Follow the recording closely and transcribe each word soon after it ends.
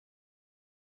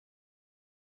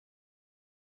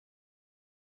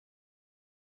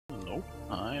Nope.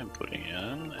 I am putting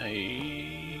in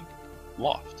a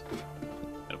loft.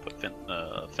 Gonna put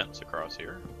fence across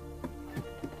here.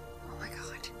 Oh my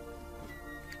god.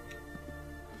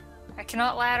 I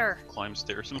cannot ladder. Climb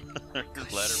stairs and ladder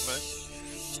by.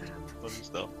 Shut up. Other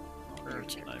stuff. Where You're a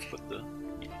can I jerk. put the?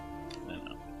 I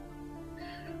know.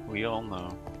 We all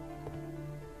know.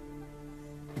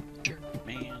 Jerk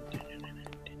man.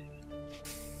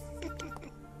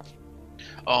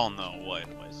 Oh no! Why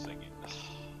am I singing?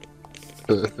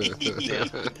 Damn.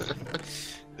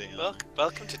 Damn.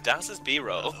 Welcome to Das's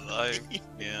B-roll.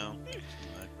 Yeah,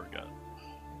 I forgot.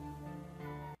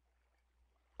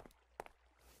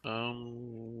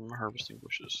 Harvesting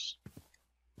bushes,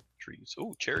 trees.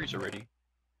 Oh, cherries already.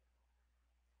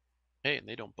 Hey, and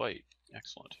they don't bite.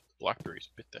 Excellent. Blackberries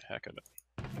bit the heck out of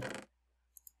me.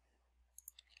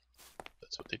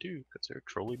 That's what they do, because they're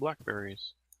trolly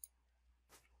blackberries.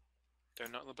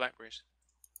 Don't knock the blackberries.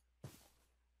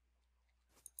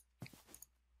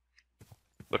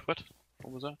 What?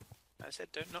 What was that? I said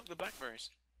don't knock the blackberries.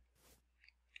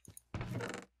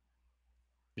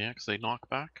 Yeah, because they knock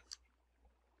back.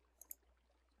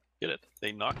 Get it?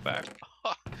 They knock back.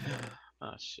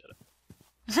 Ah, shut up.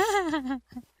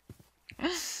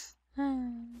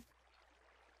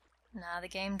 Nah, the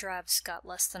game drive's got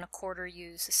less than a quarter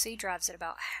use. The C drive's at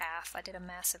about half. I did a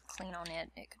massive clean on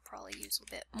it. It could probably use a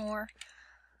bit more.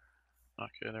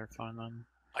 Okay, they're fine then.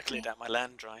 I cleared out my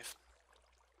land drive.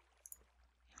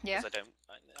 Yeah? 'Cause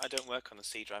I don't work on the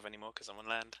C drive anymore because I'm on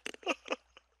land.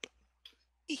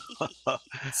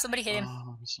 Somebody hit him.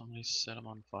 Oh, somebody set him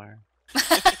on fire.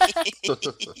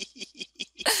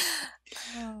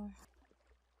 Oh.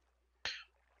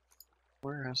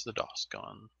 Where has the DOS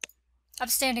gone? I'm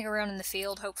standing around in the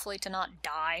field, hopefully to not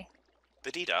die.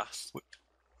 The DDoS.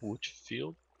 Which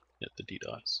field? Yeah, the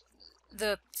DDoS.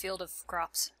 The field of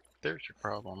crops. There's your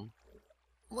problem.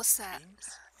 What's that?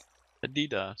 The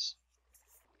DDoS.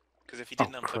 Because if you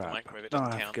didn't unplug the crap. microwave, it No,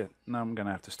 doesn't I count. forget. No, I'm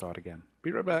gonna have to start again.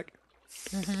 Be right back.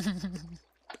 I've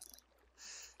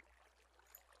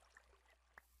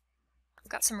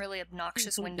got some really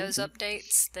obnoxious Windows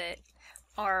updates that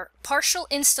are partial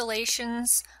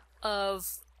installations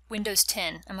of Windows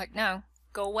 10. I'm like, no,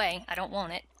 go away. I don't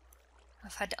want it.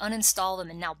 I've had to uninstall them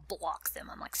and now block them.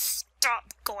 I'm like,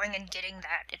 stop going and getting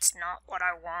that. It's not what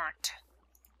I want.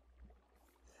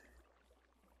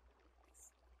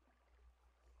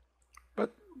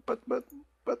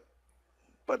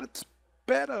 But it's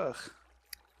better.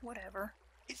 Whatever.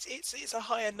 It's a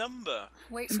higher number.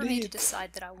 Wait for me to Indeed.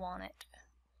 decide that I want it.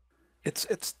 It's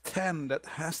 10. That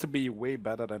has to be way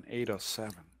better than 8 or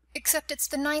 7. Except it's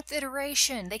the 9th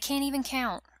iteration. They can't even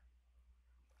count.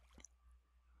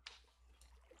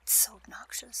 It's so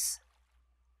obnoxious.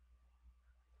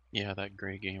 Yeah, that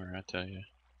gray gamer, I tell you.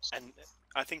 And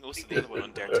I think also the other one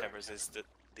on DasTebbers is that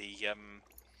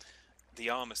the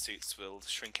armor suits will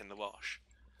shrink in the wash.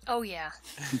 Oh yeah.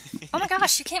 Oh my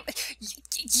gosh, you can't...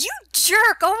 You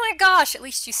jerk! Oh my gosh! At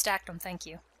least you stacked them, thank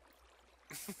you.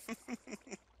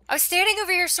 I was standing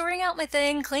over here sorting out my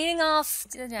thing, cleaning off,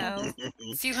 you know,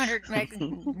 a few hundred meg...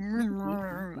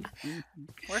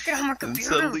 Working on my computer.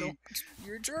 suddenly-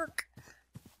 You're a jerk.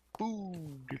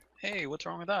 Food! Hey, what's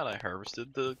wrong with that? I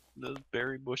harvested the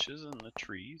berry bushes and the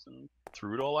trees and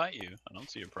threw it all at you. I don't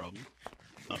see a problem.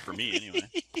 Not for me, anyway.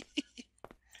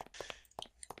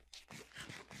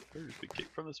 There's the kick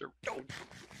from the server. No!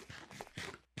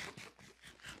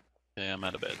 Okay, I'm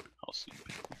out of bed. I'll sleep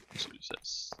as soon as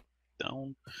that's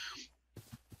down.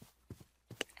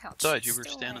 Ouch. Besides, you were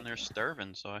Still standing right there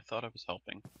starving, so I thought I was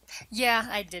helping. Yeah,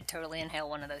 I did totally inhale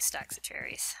one of those stacks of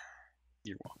cherries.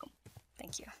 You're welcome.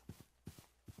 Thank you.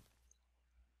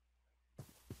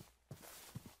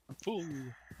 I'm full.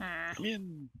 Come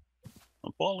in.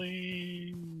 I'm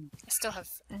falling. I still have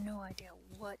no idea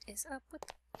what is up with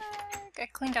the bag. I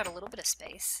cleaned out a little bit of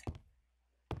space.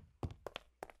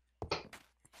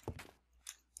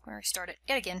 Where I started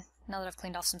yet again, now that I've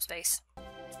cleaned off some space.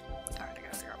 Alright, I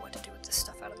gotta figure out what to do with this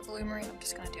stuff out of the blue marine. I'm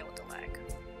just gonna deal with the lag.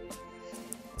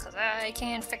 Because I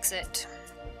can fix it.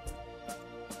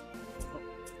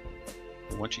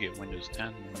 Once you get Windows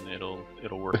 10, it'll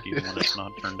work even when it's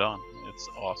not turned on. It's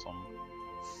awesome.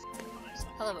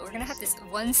 I love it. We're gonna have this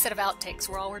one set of outtakes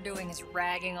where all we're doing is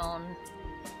ragging on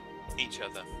Each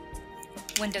other.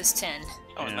 Windows 10.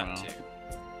 Oh, and Yeah. that too.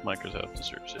 Microsoft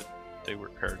deserves it. They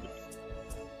work hard to